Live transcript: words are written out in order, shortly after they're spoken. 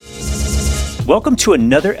Welcome to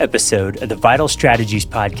another episode of the Vital Strategies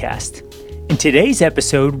Podcast. In today's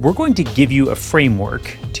episode, we're going to give you a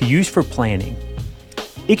framework to use for planning.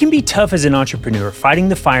 It can be tough as an entrepreneur fighting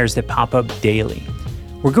the fires that pop up daily.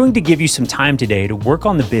 We're going to give you some time today to work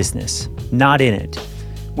on the business, not in it.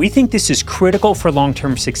 We think this is critical for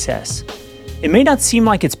long-term success. It may not seem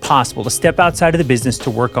like it's possible to step outside of the business to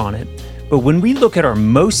work on it, but when we look at our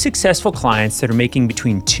most successful clients that are making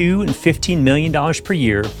between $2 and $15 million per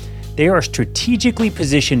year, they are strategically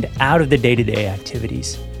positioned out of the day-to-day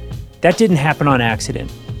activities. That didn't happen on accident.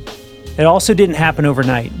 It also didn't happen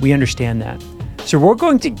overnight. We understand that. So we're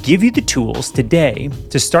going to give you the tools today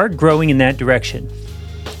to start growing in that direction.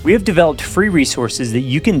 We have developed free resources that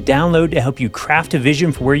you can download to help you craft a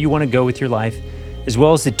vision for where you want to go with your life, as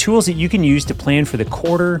well as the tools that you can use to plan for the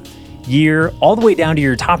quarter, year, all the way down to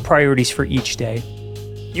your top priorities for each day.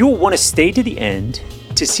 You will want to stay to the end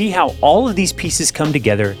to see how all of these pieces come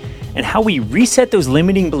together and how we reset those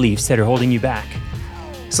limiting beliefs that are holding you back.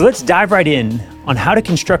 So let's dive right in on how to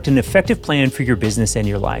construct an effective plan for your business and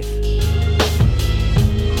your life.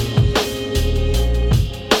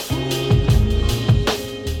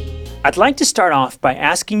 I'd like to start off by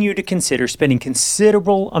asking you to consider spending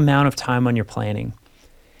considerable amount of time on your planning.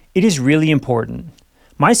 It is really important.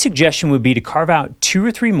 My suggestion would be to carve out 2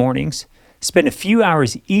 or 3 mornings, spend a few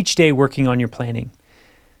hours each day working on your planning.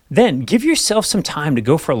 Then give yourself some time to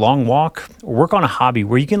go for a long walk or work on a hobby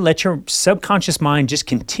where you can let your subconscious mind just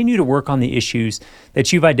continue to work on the issues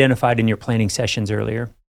that you've identified in your planning sessions earlier.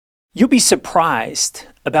 You'll be surprised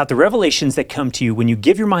about the revelations that come to you when you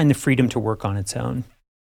give your mind the freedom to work on its own.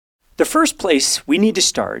 The first place we need to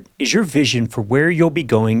start is your vision for where you'll be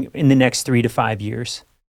going in the next 3 to 5 years.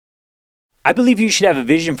 I believe you should have a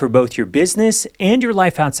vision for both your business and your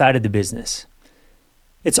life outside of the business.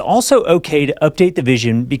 It's also okay to update the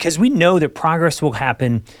vision because we know that progress will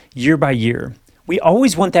happen year by year. We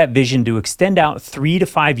always want that vision to extend out 3 to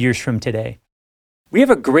 5 years from today. We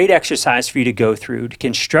have a great exercise for you to go through to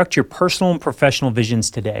construct your personal and professional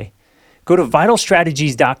visions today. Go to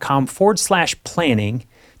vitalstrategies.com/planning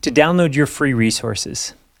to download your free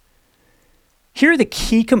resources. Here are the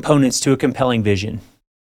key components to a compelling vision.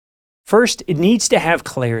 First, it needs to have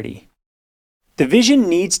clarity. The vision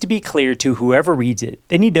needs to be clear to whoever reads it.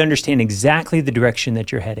 They need to understand exactly the direction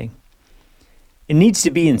that you're heading. It needs to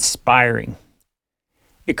be inspiring.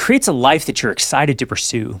 It creates a life that you're excited to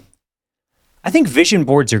pursue. I think vision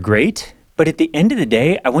boards are great, but at the end of the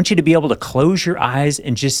day, I want you to be able to close your eyes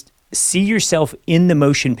and just see yourself in the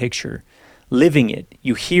motion picture, living it.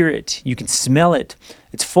 You hear it, you can smell it.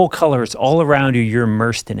 It's full color, it's all around you, you're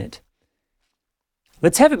immersed in it.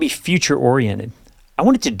 Let's have it be future oriented. I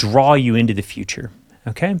want it to draw you into the future,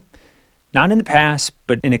 okay? Not in the past,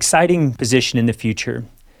 but an exciting position in the future.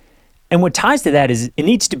 And what ties to that is it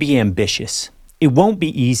needs to be ambitious. It won't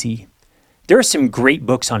be easy. There are some great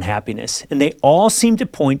books on happiness, and they all seem to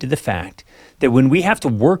point to the fact that when we have to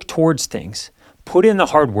work towards things, put in the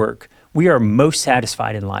hard work, we are most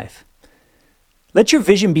satisfied in life. Let your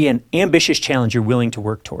vision be an ambitious challenge you're willing to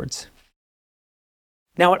work towards.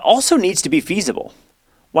 Now, it also needs to be feasible.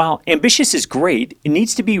 While ambitious is great, it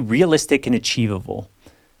needs to be realistic and achievable.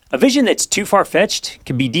 A vision that's too far-fetched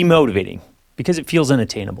can be demotivating because it feels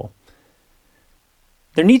unattainable.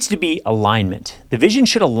 There needs to be alignment. The vision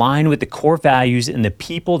should align with the core values and the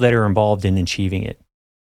people that are involved in achieving it.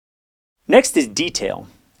 Next is detail.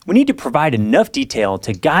 We need to provide enough detail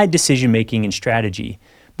to guide decision-making and strategy,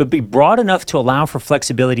 but be broad enough to allow for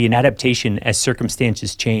flexibility and adaptation as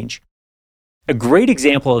circumstances change. A great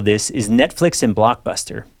example of this is Netflix and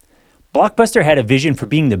Blockbuster. Blockbuster had a vision for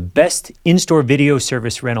being the best in-store video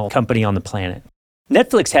service rental company on the planet.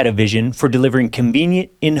 Netflix had a vision for delivering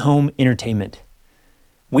convenient in-home entertainment.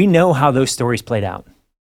 We know how those stories played out.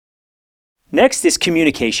 Next is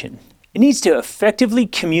communication. It needs to effectively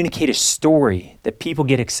communicate a story that people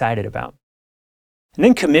get excited about. And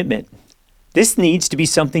then commitment. This needs to be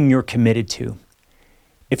something you're committed to.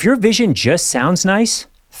 If your vision just sounds nice,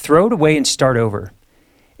 throw it away and start over.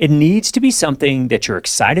 It needs to be something that you're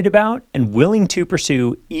excited about and willing to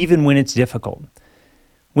pursue even when it's difficult.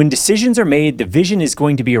 When decisions are made, the vision is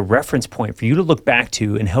going to be a reference point for you to look back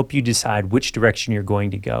to and help you decide which direction you're going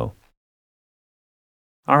to go.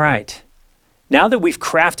 All right, now that we've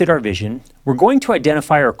crafted our vision, we're going to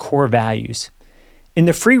identify our core values. In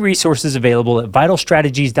the free resources available at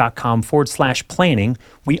vitalstrategies.com/planning,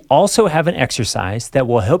 we also have an exercise that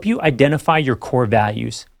will help you identify your core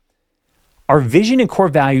values. Our vision and core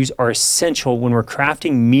values are essential when we're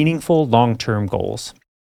crafting meaningful long-term goals.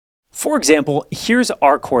 For example, here's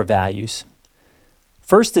our core values.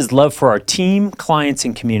 First is love for our team, clients,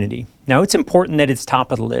 and community. Now, it's important that it's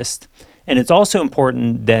top of the list. And it's also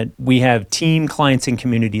important that we have team, clients, and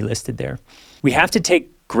community listed there. We have to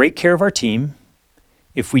take great care of our team.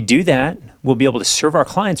 If we do that, we'll be able to serve our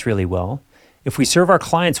clients really well. If we serve our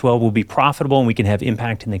clients well, we'll be profitable and we can have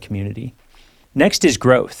impact in the community. Next is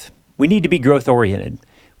growth. We need to be growth oriented.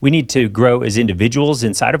 We need to grow as individuals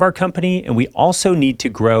inside of our company, and we also need to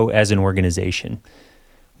grow as an organization.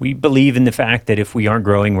 We believe in the fact that if we aren't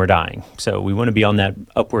growing, we're dying. So we want to be on that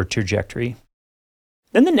upward trajectory.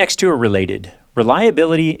 Then the next two are related: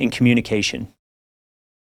 reliability and communication.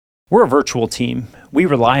 We're a virtual team. We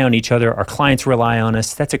rely on each other. Our clients rely on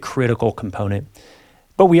us. That's a critical component.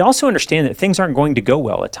 But we also understand that things aren't going to go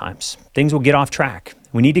well at times. Things will get off track.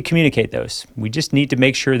 We need to communicate those. We just need to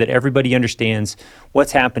make sure that everybody understands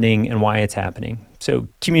what's happening and why it's happening. So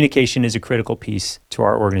communication is a critical piece to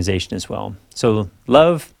our organization as well. So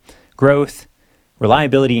love, growth,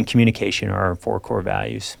 reliability, and communication are our 4 core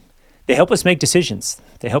values. They help us make decisions.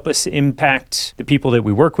 They help us impact the people that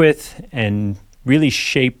we work with and really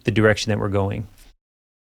shape the direction that we're going.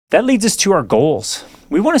 That leads us to our goals.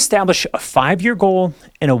 We want to establish a 5-year goal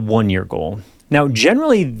and a 1-year goal. Now,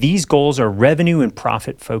 generally, these goals are revenue and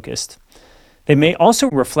profit focused. They may also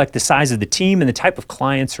reflect the size of the team and the type of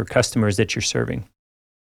clients or customers that you're serving.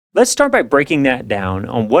 Let's start by breaking that down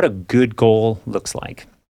on what a good goal looks like.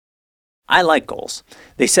 I like goals.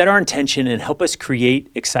 They set our intention and help us create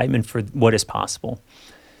excitement for what is possible.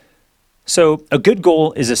 So a good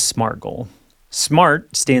goal is a SMART goal.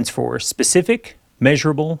 SMART stands for specific,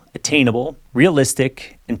 measurable, attainable,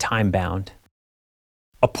 realistic, and time-bound.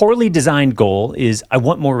 A poorly designed goal is I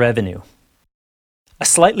want more revenue. A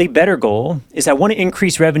slightly better goal is I want to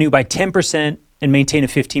increase revenue by 10% and maintain a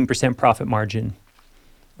 15% profit margin.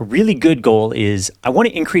 A really good goal is I want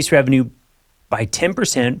to increase revenue by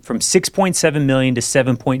 10% from 6.7 million to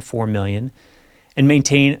 7.4 million and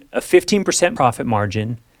maintain a 15% profit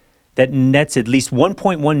margin that nets at least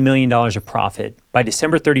 $1.1 million of profit by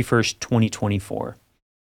December 31st, 2024.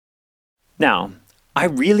 Now, I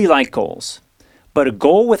really like goals, but a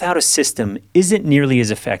goal without a system isn't nearly as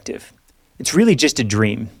effective. It's really just a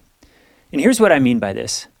dream. And here's what I mean by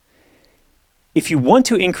this. If you want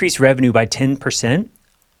to increase revenue by 10%,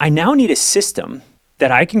 I now need a system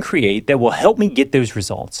that I can create that will help me get those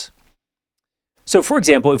results. So for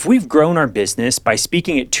example, if we've grown our business by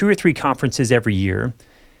speaking at 2 or 3 conferences every year,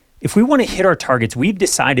 if we want to hit our targets, we've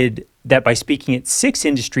decided that by speaking at 6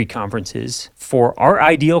 industry conferences for our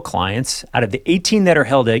ideal clients out of the 18 that are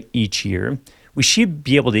held each year, we should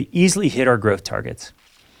be able to easily hit our growth targets.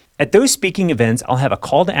 At those speaking events, I'll have a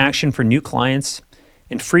call to action for new clients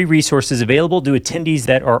and free resources available to attendees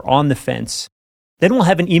that are on the fence. Then we'll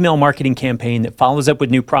have an email marketing campaign that follows up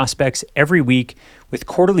with new prospects every week with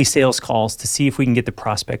quarterly sales calls to see if we can get the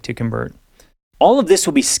prospect to convert. All of this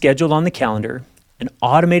will be scheduled on the calendar and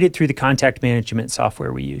automated through the contact management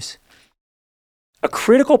software we use. A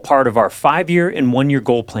critical part of our 5-year and 1-year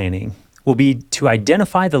goal planning will be to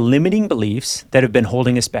identify the limiting beliefs that have been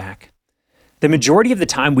holding us back. The majority of the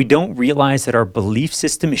time, we don't realize that our belief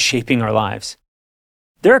system is shaping our lives.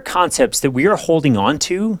 There are concepts that we are holding on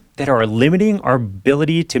to that are limiting our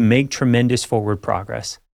ability to make tremendous forward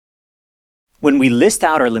progress. When we list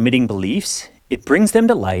out our limiting beliefs, it brings them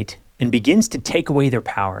to light and begins to take away their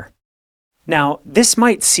power. Now, this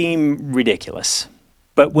might seem ridiculous,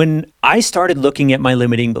 but when I started looking at my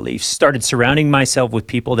limiting beliefs, started surrounding myself with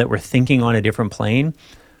people that were thinking on a different plane,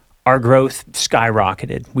 our growth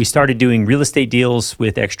skyrocketed. We started doing real estate deals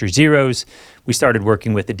with extra zeros. We started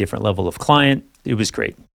working with a different level of client. It was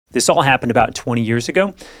great. This all happened about 20 years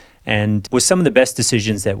ago and was some of the best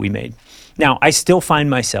decisions that we made. Now, I still find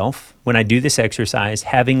myself, when I do this exercise,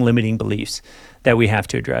 having limiting beliefs that we have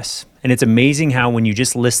to address. And it's amazing how when you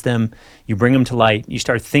just list them, you bring them to light, you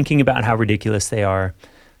start thinking about how ridiculous they are,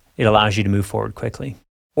 it allows you to move forward quickly.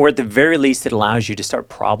 Or at the very least, it allows you to start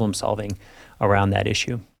problem solving around that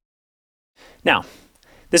issue. Now,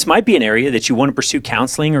 this might be an area that you want to pursue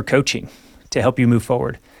counseling or coaching to help you move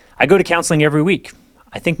forward. I go to counseling every week.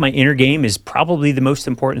 I think my inner game is probably the most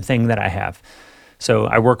important thing that I have. So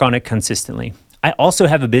I work on it consistently. I also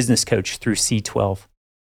have a business coach through C12.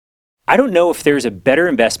 I don't know if there's a better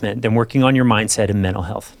investment than working on your mindset and mental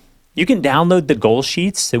health. You can download the goal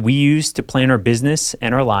sheets that we use to plan our business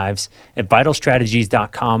and our lives at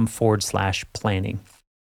vitalstrategies.com/planning.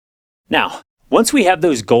 Now, once we have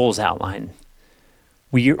those goals outlined,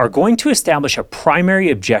 we are going to establish a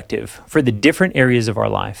primary objective for the different areas of our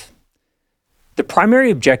life. The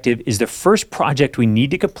primary objective is the first project we need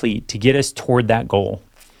to complete to get us toward that goal.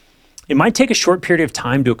 It might take a short period of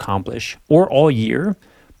time to accomplish, or all year,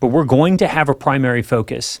 but we're going to have a primary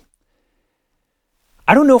focus.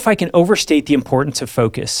 I don't know if I can overstate the importance of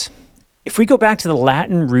focus. If we go back to the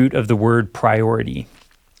Latin root of the word priority,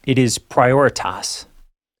 it is prioritas.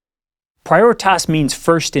 Prioritas means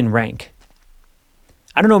first in rank.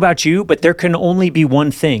 I don't know about you, but there can only be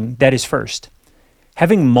one thing that is first.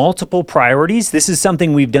 Having multiple priorities, this is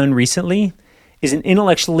something we've done recently, is an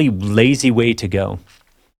intellectually lazy way to go.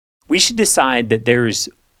 We should decide that there's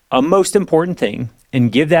a most important thing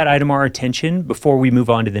and give that item our attention before we move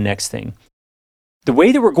on to the next thing. The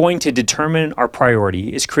way that we're going to determine our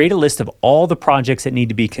priority is create a list of all the projects that need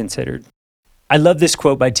to be considered. I love this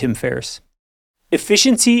quote by Tim Ferriss.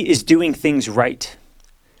 Efficiency is doing things right.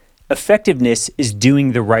 Effectiveness is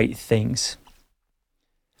doing the right things.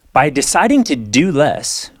 By deciding to do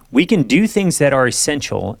less, we can do things that are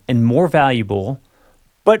essential and more valuable,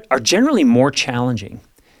 but are generally more challenging.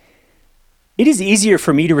 It is easier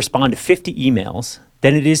for me to respond to 50 emails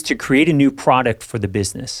than it is to create a new product for the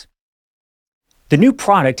business. The new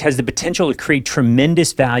product has the potential to create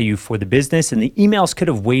tremendous value for the business, and the emails could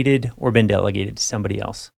have waited or been delegated to somebody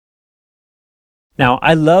else. Now,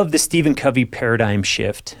 I love the Stephen Covey paradigm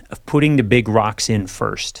shift of putting the big rocks in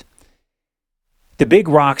first. The big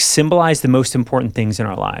rocks symbolize the most important things in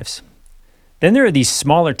our lives. Then there are these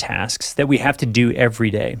smaller tasks that we have to do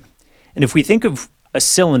every day. And if we think of a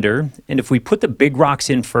cylinder, and if we put the big rocks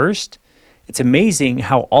in first, it's amazing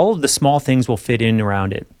how all of the small things will fit in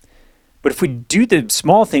around it. But if we do the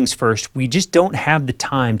small things first, we just don't have the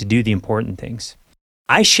time to do the important things.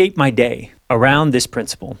 I shape my day around this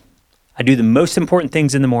principle. I do the most important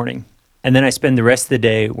things in the morning, and then I spend the rest of the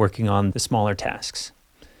day working on the smaller tasks.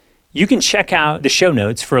 You can check out the show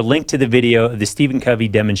notes for a link to the video of the Stephen Covey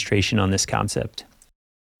demonstration on this concept.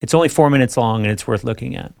 It's only 4 minutes long and it's worth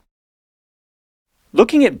looking at.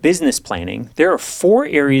 Looking at business planning, there are 4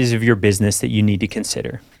 areas of your business that you need to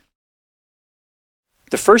consider.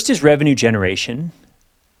 The first is revenue generation,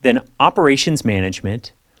 then operations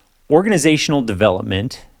management, organizational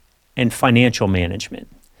development, and financial management.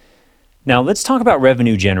 Now let's talk about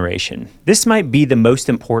revenue generation. This might be the most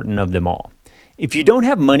important of them all. If you don't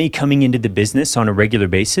have money coming into the business on a regular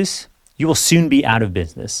basis, you will soon be out of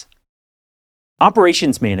business.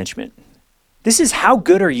 Operations management. This is how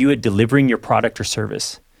good are you at delivering your product or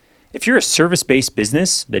service. If you're a service-based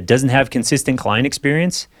business that doesn't have consistent client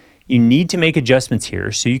experience, you need to make adjustments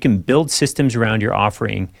here so you can build systems around your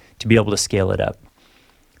offering to be able to scale it up.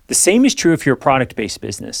 The same is true if you're a product-based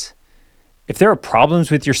business. If there are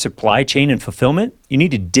problems with your supply chain and fulfillment, you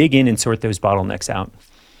need to dig in and sort those bottlenecks out.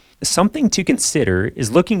 Something to consider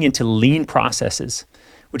is looking into lean processes,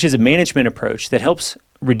 which is a management approach that helps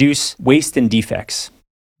reduce waste and defects.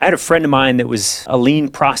 I had a friend of mine that was a lean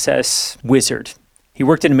process wizard. He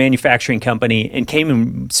worked in a manufacturing company and came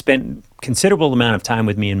and spent a considerable amount of time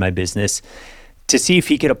with me in my business to see if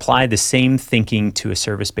he could apply the same thinking to a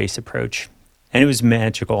service-based approach. And it was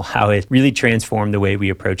magical how it really transformed the way we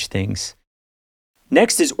approach things.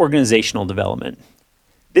 Next is organizational development.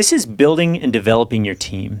 This is building and developing your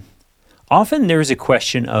team. Often there is a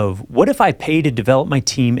question of, what if I pay to develop my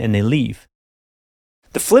team and they leave?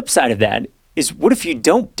 The flip side of that is, what if you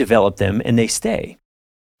don't develop them and they stay?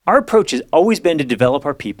 Our approach has always been to develop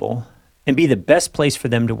our people and be the best place for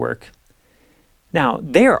them to work. Now,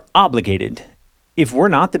 they are obligated, if we're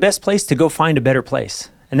not the best place, to go find a better place,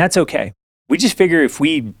 and that's okay. We just figure if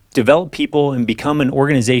we develop people and become an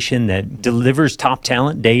organization that delivers top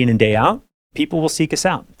talent day in and day out, people will seek us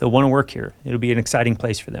out. They'll want to work here. It'll be an exciting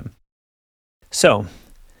place for them. So,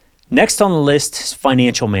 next on the list is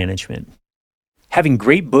financial management. Having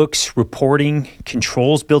great books, reporting,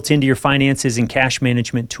 controls built into your finances, and cash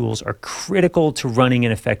management tools are critical to running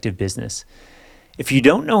an effective business. If you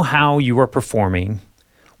don't know how you are performing,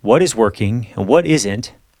 what is working, and what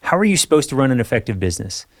isn't, how are you supposed to run an effective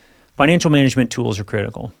business? Financial management tools are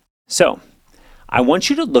critical. So, I want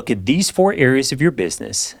you to look at these 4 areas of your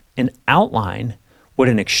business and outline what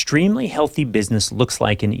an extremely healthy business looks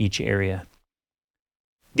like in each area.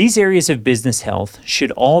 These areas of business health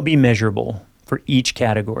should all be measurable for each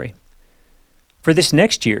category. For this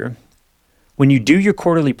next year, when you do your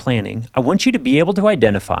quarterly planning, I want you to be able to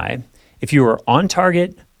identify if you are on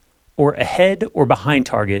target or ahead or behind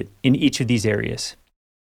target in each of these areas.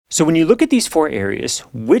 So when you look at these 4 areas,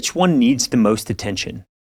 which one needs the most attention?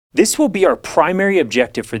 This will be our primary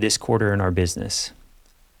objective for this quarter in our business.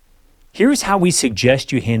 Here's how we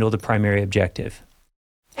suggest you handle the primary objective.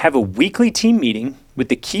 Have a weekly team meeting with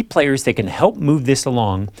the key players that can help move this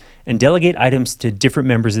along and delegate items to different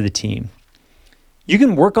members of the team. You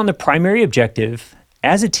can work on the primary objective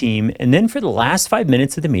as a team, and then for the last 5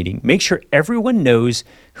 minutes of the meeting, make sure everyone knows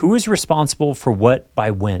who is responsible for what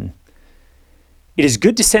by when. It is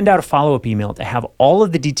good to send out a follow-up email to have all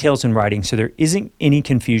of the details in writing so there isn't any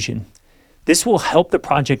confusion. This will help the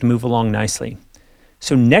project move along nicely.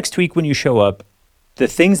 So next week when you show up, the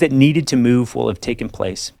things that needed to move will have taken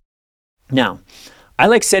place. Now, I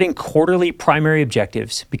like setting quarterly primary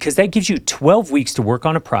objectives because that gives you 12 weeks to work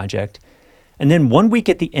on a project and then 1 week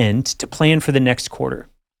at the end to plan for the next quarter.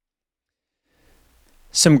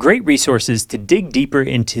 Some great resources to dig deeper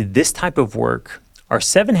into this type of work are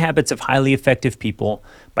 7 Habits of Highly Effective People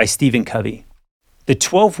by Stephen Covey, The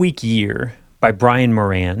 12-Week Year by Brian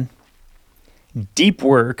Moran, Deep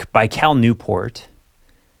Work by Cal Newport,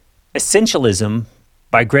 Essentialism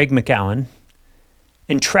by Greg McKeown,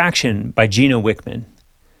 and Traction by Gino Wickman.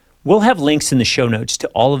 We'll have links in the show notes to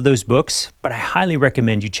all of those books, but I highly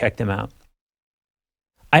recommend you check them out.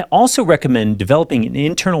 I also recommend developing an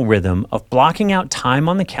internal rhythm of blocking out time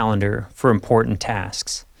on the calendar for important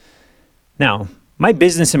tasks. Now, my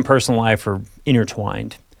business and personal life are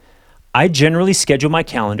intertwined. I generally schedule my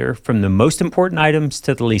calendar from the most important items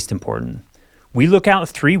to the least important. We look out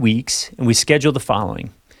 3 weeks and we schedule the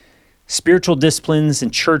following. Spiritual disciplines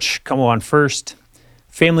and church come on first.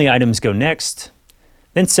 Family items go next.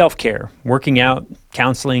 Then self-care, working out,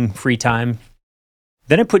 counseling, free time.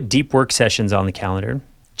 Then I put deep work sessions on the calendar.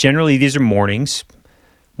 Generally, these are mornings.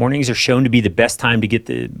 Mornings are shown to be the best time to get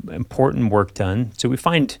the important work done. So we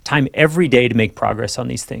find time every day to make progress on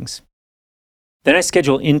these things. Then I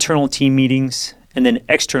schedule internal team meetings, and then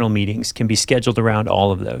external meetings can be scheduled around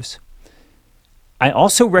all of those. I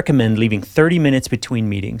also recommend leaving 30 minutes between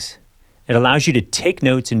meetings. It allows you to take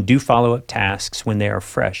notes and do follow-up tasks when they are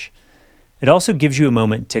fresh. It also gives you a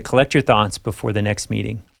moment to collect your thoughts before the next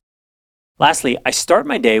meeting. Lastly, I start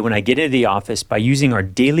my day when I get into the office by using our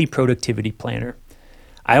daily productivity planner.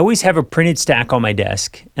 I always have a printed stack on my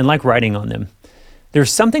desk and like writing on them.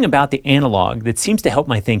 There's something about the analog that seems to help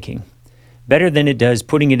my thinking, better than it does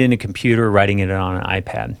putting it in a computer or writing it on an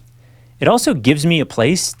iPad. It also gives me a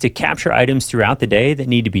place to capture items throughout the day that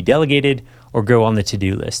need to be delegated or go on the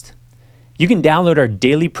to-do list. You can download our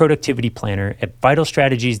daily productivity planner at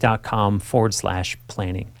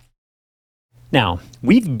vitalstrategies.com/planning. Now,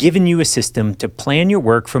 we've given you a system to plan your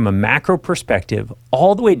work from a macro perspective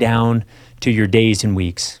all the way down to your days and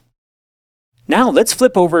weeks. Now, let's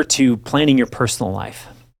flip over to planning your personal life.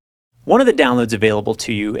 One of the downloads available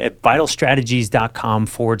to you at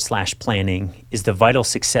vitalstrategies.com/planning is the Vital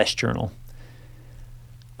Success Journal.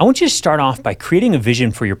 I want you to start off by creating a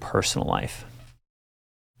vision for your personal life.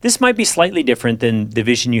 This might be slightly different than the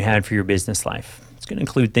vision you had for your business life. It's going to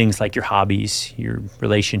include things like your hobbies, your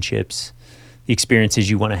relationships, the experiences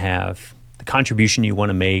you want to have, the contribution you want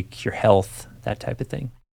to make, your health, that type of thing.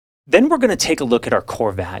 Then we're going to take a look at our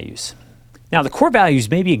core values. Now, the core values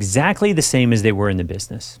may be exactly the same as they were in the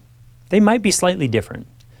business. They might be slightly different.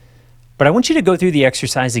 But I want you to go through the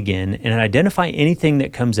exercise again and identify anything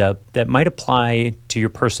that comes up that might apply to your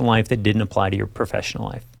personal life that didn't apply to your professional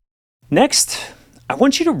life. Next, I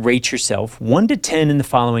want you to rate yourself 1 to 10 in the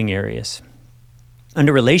following areas.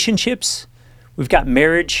 Under relationships, we've got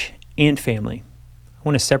marriage and family. I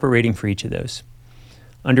want a separate rating for each of those.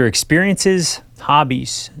 Under experiences,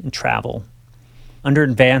 hobbies, and travel. Under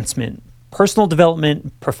advancement, personal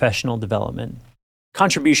development, professional development.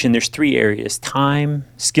 Contribution, there's 3 areas: time,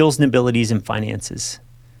 skills and abilities, and finances.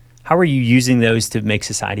 How are you using those to make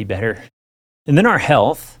society better? And then our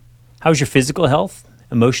health. How's your physical health,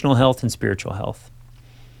 emotional health, and spiritual health?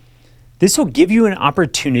 This will give you an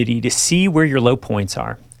opportunity to see where your low points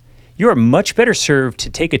are. You are much better served to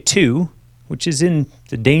take a 2, which is in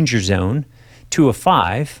the danger zone, to a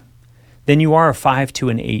 5, than you are a 5 to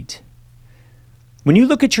an 8. When you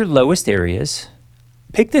look at your lowest areas,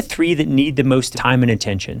 pick the 3 that need the most time and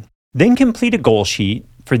attention. Then complete a goal sheet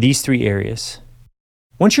for these 3 areas.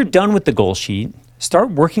 Once you're done with the goal sheet,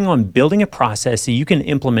 start working on building a process that you can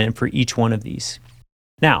implement for each one of these.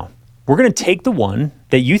 Now, we're going to take the one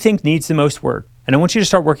that you think needs the most work, and I want you to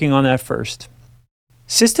start working on that first.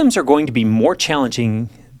 Systems are going to be more challenging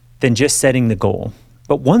than just setting the goal,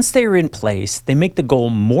 but once they are in place, they make the goal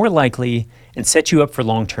more likely and set you up for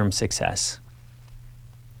long-term success.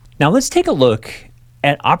 Now let's take a look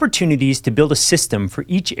at opportunities to build a system for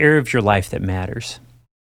each area of your life that matters.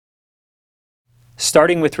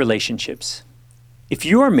 Starting with relationships. If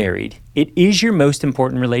you are married, it is your most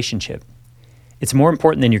important relationship. It's more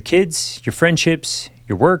important than your kids, your friendships,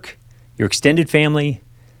 your work, your extended family,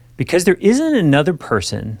 because there isn't another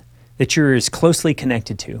person that you're as closely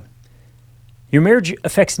connected to. Your marriage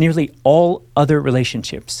affects nearly all other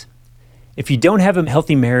relationships. If you don't have a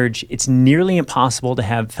healthy marriage, it's nearly impossible to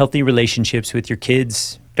have healthy relationships with your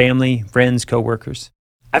kids, family, friends, coworkers.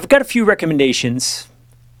 I've got a few recommendations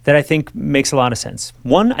that I think makes a lot of sense.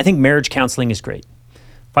 One, I think marriage counseling is great.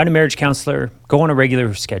 Find a marriage counselor, go on a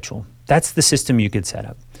regular schedule. That's the system you could set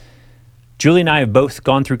up. Julie and I have both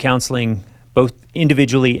gone through counseling, both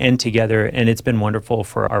individually and together, and it's been wonderful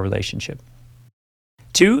for our relationship.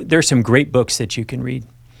 2, there's some great books that you can read.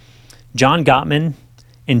 John Gottman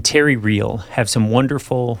and Terry Real have some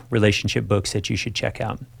wonderful relationship books that you should check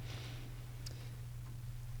out.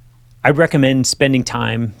 I recommend spending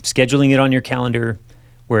time, scheduling it on your calendar,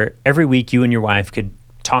 where every week you and your wife could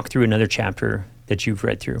talk through another chapter that you've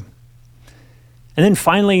read through. And then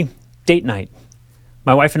finally, date night.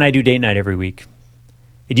 My wife and I do date night every week.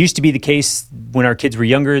 It used to be the case when our kids were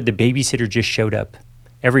younger, the babysitter just showed up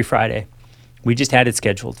every Friday. We just had it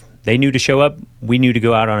scheduled. They knew to show up, we knew to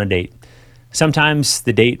go out on a date. Sometimes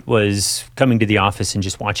the date was coming to the office and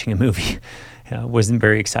just watching a movie. It wasn't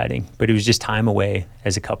very exciting, but it was just time away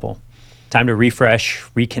as a couple. Time to refresh,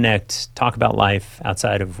 reconnect, talk about life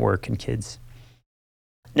outside of work and kids.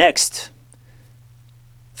 Next,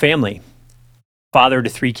 family. Father to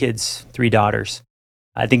 3 kids, 3 daughters.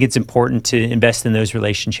 I think it's important to invest in those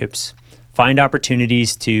relationships. Find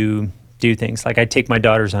opportunities to do things. Like I take my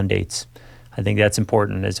daughters on dates. I think that's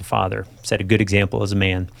important as a father. Set a good example as a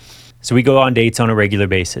man. So we go on dates on a regular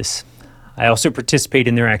basis. I also participate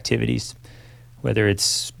in their activities, whether it's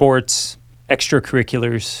sports,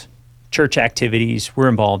 extracurriculars, church activities. We're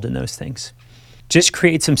involved in those things. Just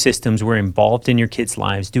create some systems where you're involved in your kids'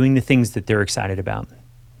 lives, doing the things that they're excited about,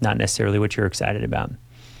 not necessarily what you're excited about.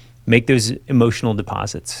 Make those emotional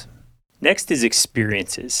deposits. Next is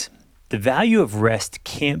experiences. The value of rest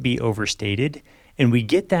can't be overstated, and we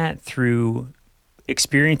get that through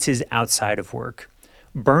experiences outside of work.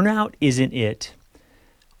 Burnout isn't it.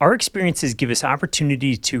 Our experiences give us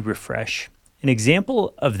opportunity to refresh. An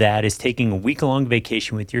example of that is taking a week-long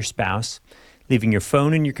vacation with your spouse, leaving your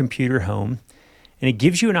phone and your computer home, and it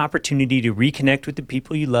gives you an opportunity to reconnect with the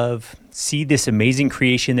people you love, see this amazing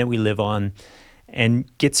creation that we live on, and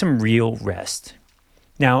get some real rest.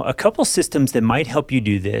 Now, a couple systems that might help you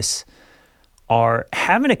do this are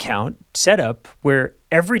have an account set up where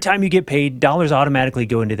every time you get paid, dollars automatically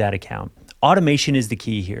go into that account. Automation is the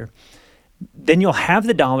key here. Then you'll have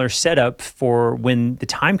the dollars set up for when the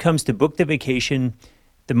time comes to book the vacation,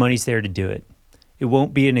 the money's there to do it. It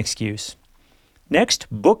won't be an excuse. Next,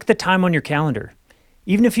 book the time on your calendar,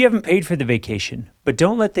 even if you haven't paid for the vacation, but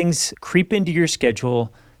don't let things creep into your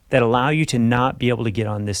schedule that allow you to not be able to get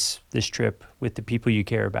on this trip with the people you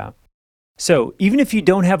care about. So even if you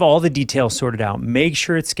don't have all the details sorted out, make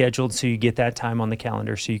sure it's scheduled so you get that time on the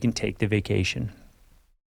calendar so you can take the vacation.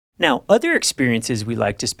 Now, other experiences we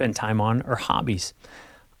like to spend time on are hobbies.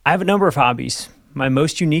 I have a number of hobbies. My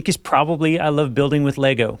most unique is probably I love building with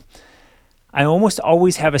Lego. I almost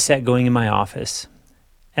always have a set going in my office,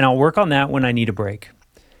 and I'll work on that when I need a break.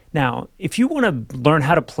 Now, if you want to learn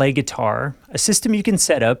how to play guitar, a system you can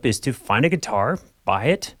set up is to find a guitar, buy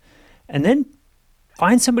it, and then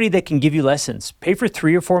find somebody that can give you lessons. Pay for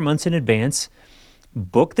 3 or 4 months in advance,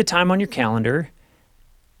 book the time on your calendar,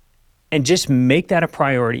 and just make that a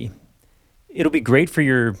priority. It'll be great for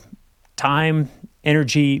your time,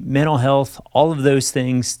 energy, mental health, all of those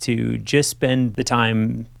things to just spend the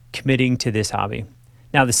time committing to this hobby.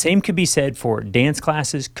 Now, the same could be said for dance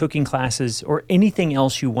classes, cooking classes, or anything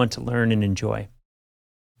else you want to learn and enjoy.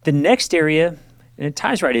 The next area, and it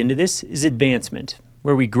ties right into this, is advancement,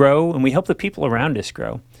 where we grow and we help the people around us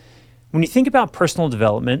grow. When you think about personal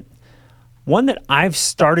development, one that I've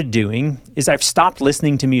started doing is I've stopped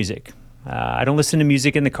listening to music. I don't listen to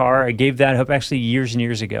music in the car. I gave that up actually years and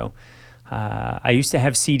years ago. I used to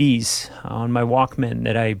have CDs on my Walkman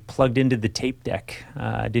that I plugged into the tape deck.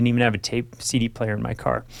 I didn't even have a tape CD player in my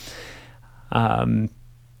car. And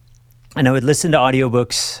I would listen to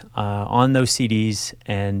audiobooks on those CDs,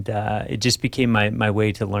 and it just became my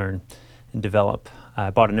way to learn and develop.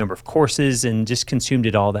 I bought a number of courses and just consumed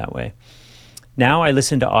it all that way. Now I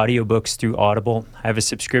listen to audiobooks through Audible. I have a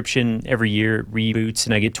subscription every year, it reboots,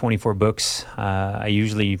 and I get 24 books. I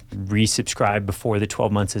usually resubscribe before the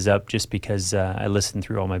 12 months is up just because I listen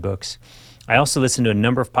through all my books. I also listen to a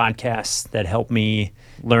number of podcasts that help me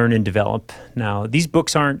learn and develop. Now, these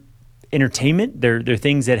books aren't entertainment. They're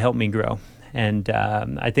things that help me grow. And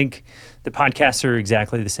I think the podcasts are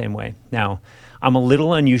exactly the same way. Now, I'm a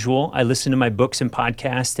little unusual. I listen to my books and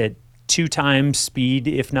podcasts at 2 times speed,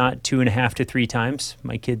 if not 2.5 to 3 times.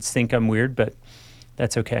 My kids think I'm weird, but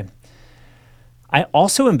that's okay. I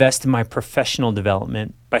also invest in my professional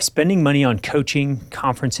development by spending money on coaching,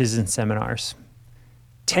 conferences, and seminars.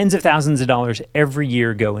 Tens of thousands of dollars every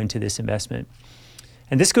year go into this investment.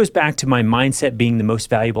 And this goes back to my mindset being the most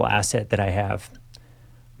valuable asset that I have.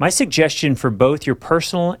 My suggestion for both your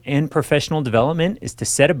personal and professional development is to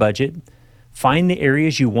set a budget, Find the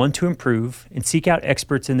areas you want to improve and seek out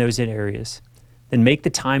experts in those areas. Then make the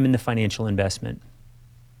time and the financial investment.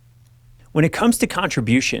 When it comes to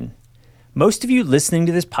contribution, most of you listening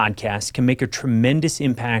to this podcast can make a tremendous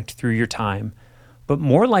impact through your time, but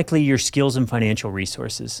more likely your skills and financial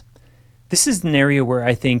resources. This is an area where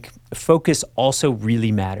I think focus also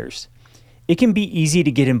really matters. It can be easy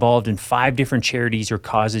to get involved in 5 different charities or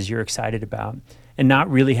causes you're excited about and not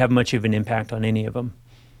really have much of an impact on any of them.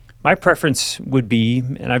 My preference would be,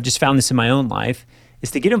 and I've just found this in my own life,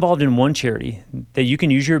 is to get involved in one charity that you can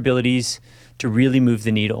use your abilities to really move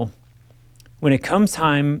the needle. When it comes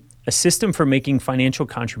time, a system for making financial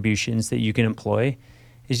contributions that you can employ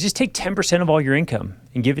is just take 10% of all your income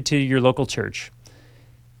and give it to your local church.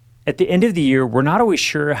 At the end of the year, we're not always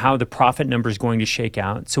sure how the profit number is going to shake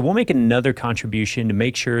out, so we'll make another contribution to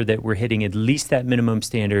make sure that we're hitting at least that minimum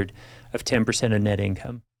standard of 10% of net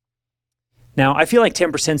income. Now, I feel like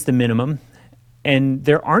 10% is the minimum, and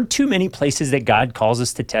there aren't too many places that God calls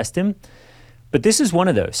us to test Him, but this is one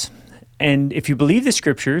of those. And if you believe the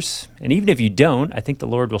scriptures, and even if you don't, I think the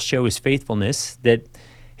Lord will show His faithfulness, that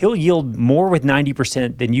He'll yield more with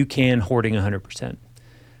 90% than you can hoarding 100%.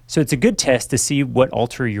 So it's a good test to see what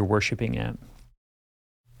altar you're worshiping at.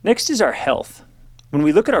 Next is our health. When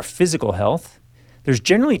we look at our physical health, there's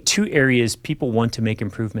generally 2 areas people want to make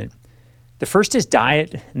improvement. The first is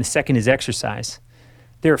diet, and the second is exercise.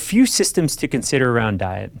 There are a few systems to consider around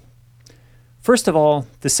diet. First of all,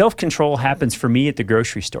 the self-control happens for me at the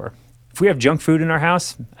grocery store. If we have junk food in our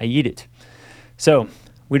house, I eat it. So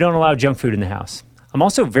we don't allow junk food in the house. I'm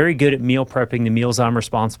also very good at meal prepping the meals I'm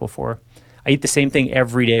responsible for. I eat the same thing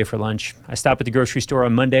every day for lunch. I stop at the grocery store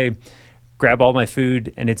on Monday, grab all my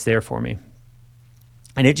food, and it's there for me.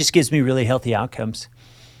 And it just gives me really healthy outcomes.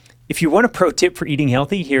 If you want a pro tip for eating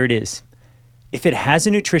healthy, here it is. If it has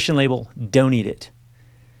a nutrition label, don't eat it.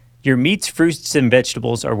 Your meats, fruits, and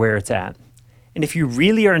vegetables are where it's at. And if you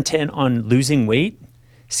really are intent on losing weight,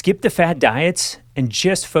 skip the fad diets and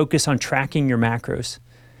just focus on tracking your macros.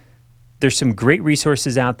 There's some great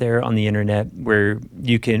resources out there on the internet where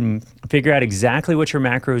you can figure out exactly what your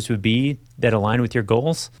macros would be that align with your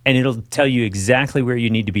goals, and it'll tell you exactly where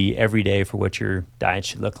you need to be every day for what your diet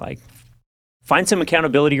should look like. Find some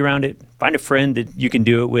accountability around it. Find a friend that you can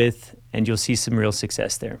do it with, and you'll see some real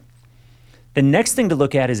success there. The next thing to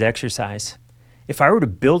look at is exercise. If I were to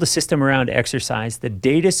build a system around exercise, the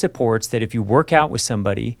data supports that if you work out with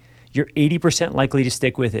somebody, you're 80% likely to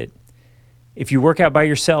stick with it. If you work out by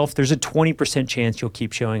yourself, there's a 20% chance you'll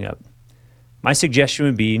keep showing up. My suggestion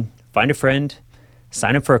would be find a friend,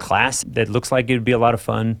 sign up for a class that looks like it would be a lot of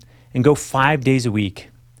fun, and go 5 days a week.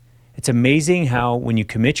 It's amazing how when you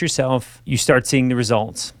commit yourself, you start seeing the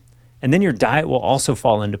results. And then your diet will also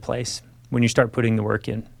fall into place when you start putting the work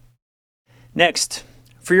in. Next,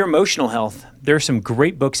 for your emotional health, there are some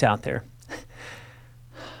great books out there.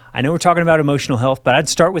 I know we're talking about emotional health, but I'd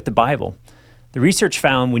start with the Bible. The research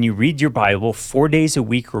found when you read your Bible 4 days a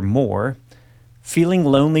week or more, feeling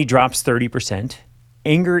lonely drops 30%,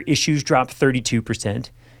 anger issues drop 32%,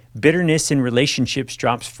 bitterness in relationships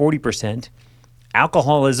drops 40%,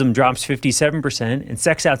 alcoholism drops 57%, and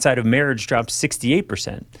sex outside of marriage drops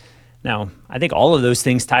 68%. Now, I think all of those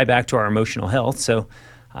things tie back to our emotional health, so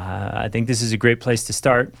I think this is a great place to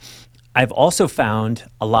start. I've also found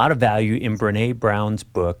a lot of value in Brené Brown's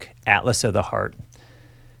book, Atlas of the Heart.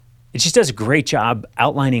 It just does a great job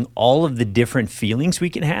outlining all of the different feelings we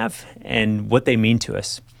can have and what they mean to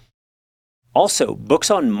us. Also, books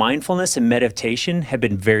on mindfulness and meditation have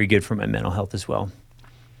been very good for my mental health as well.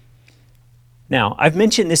 Now, I've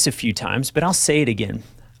mentioned this a few times, but I'll say it again.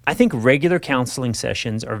 I think regular counseling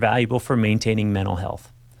sessions are valuable for maintaining mental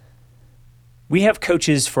health. We have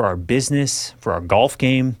coaches for our business, for our golf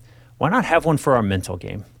game. Why not have one for our mental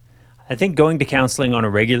game? I think going to counseling on a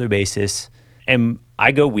regular basis, and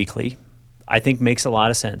I go weekly, I think makes a lot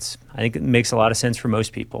of sense. I think it makes a lot of sense for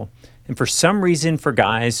most people. And for some reason, for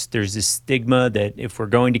guys, there's this stigma that if we're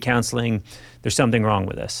going to counseling, there's something wrong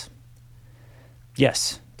with us.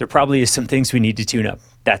 Yes, there probably is some things we need to tune up.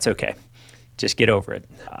 That's okay. Just get over it.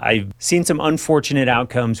 I've seen some unfortunate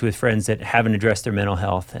outcomes with friends that haven't addressed their mental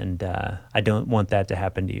health, and I don't want that to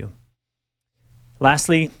happen to you.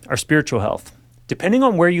 Lastly, our spiritual health. Depending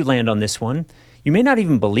on where you land on this one, you may not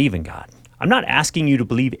even believe in God. I'm not asking you to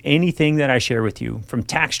believe anything that I share with you, from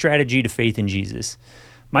tax strategy to faith in Jesus.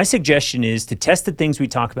 My suggestion is to test the things we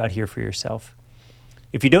talk about here for yourself.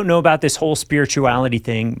 If you don't know about this whole spirituality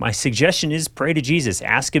thing, my suggestion is pray to Jesus.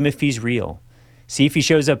 Ask him if he's real. See if he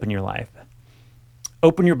shows up in your life.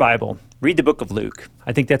 Open your Bible. Read the book of Luke.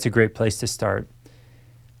 I think that's a great place to start.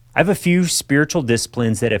 I have a few spiritual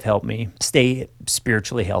disciplines that have helped me stay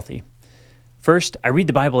spiritually healthy. First, I read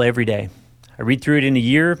the Bible every day. I read through it in a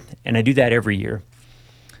year, and I do that every year.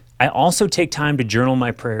 I also take time to journal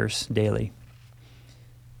my prayers daily.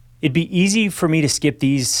 It'd be easy for me to skip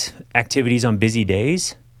these activities on busy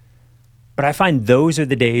days, but I find those are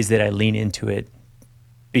the days that I lean into it,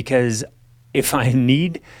 because if I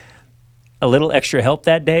need a little extra help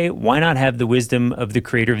that day, why not have the wisdom of the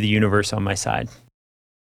creator of the universe on my side?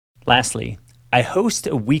 Lastly, I host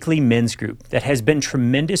a weekly men's group that has been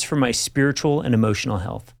tremendous for my spiritual and emotional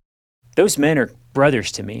health. Those men are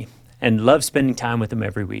brothers to me and love spending time with them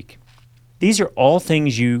every week. These are all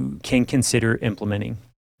things you can consider implementing.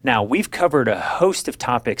 Now, we've covered a host of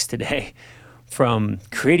topics today, from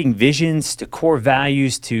creating visions to core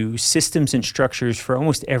values to systems and structures for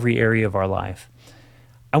almost every area of our life.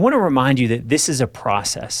 I want to remind you that this is a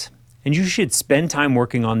process, and you should spend time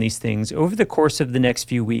working on these things over the course of the next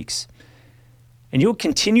few weeks. And you'll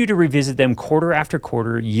continue to revisit them quarter after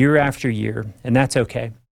quarter, year after year, and that's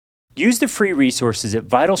okay. Use the free resources at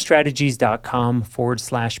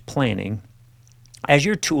vitalstrategies.com/planning as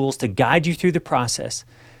your tools to guide you through the process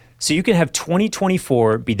so you can have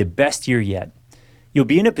 2024 be the best year yet. You'll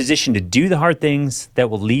be in a position to do the hard things that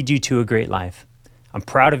will lead you to a great life. I'm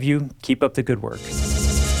proud of you. Keep up the good work.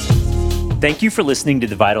 Thank you for listening to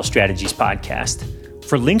the Vital Strategies podcast.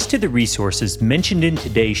 For links to the resources mentioned in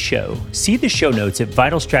today's show, see the show notes at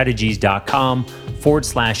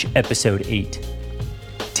vitalstrategies.com/episode 8.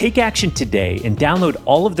 Take action today and download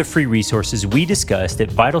all of the free resources we discussed at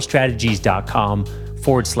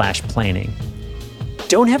vitalstrategies.com/planning.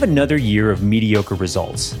 Don't have another year of mediocre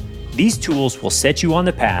results. These tools will set you on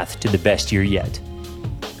the path to the best year yet.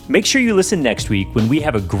 Make sure you listen next week when we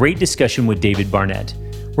have a great discussion with David Barnett.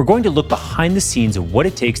 We're going to look behind the scenes of what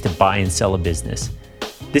it takes to buy and sell a business.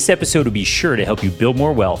 This episode will be sure to help you build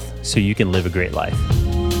more wealth so you can live a great life.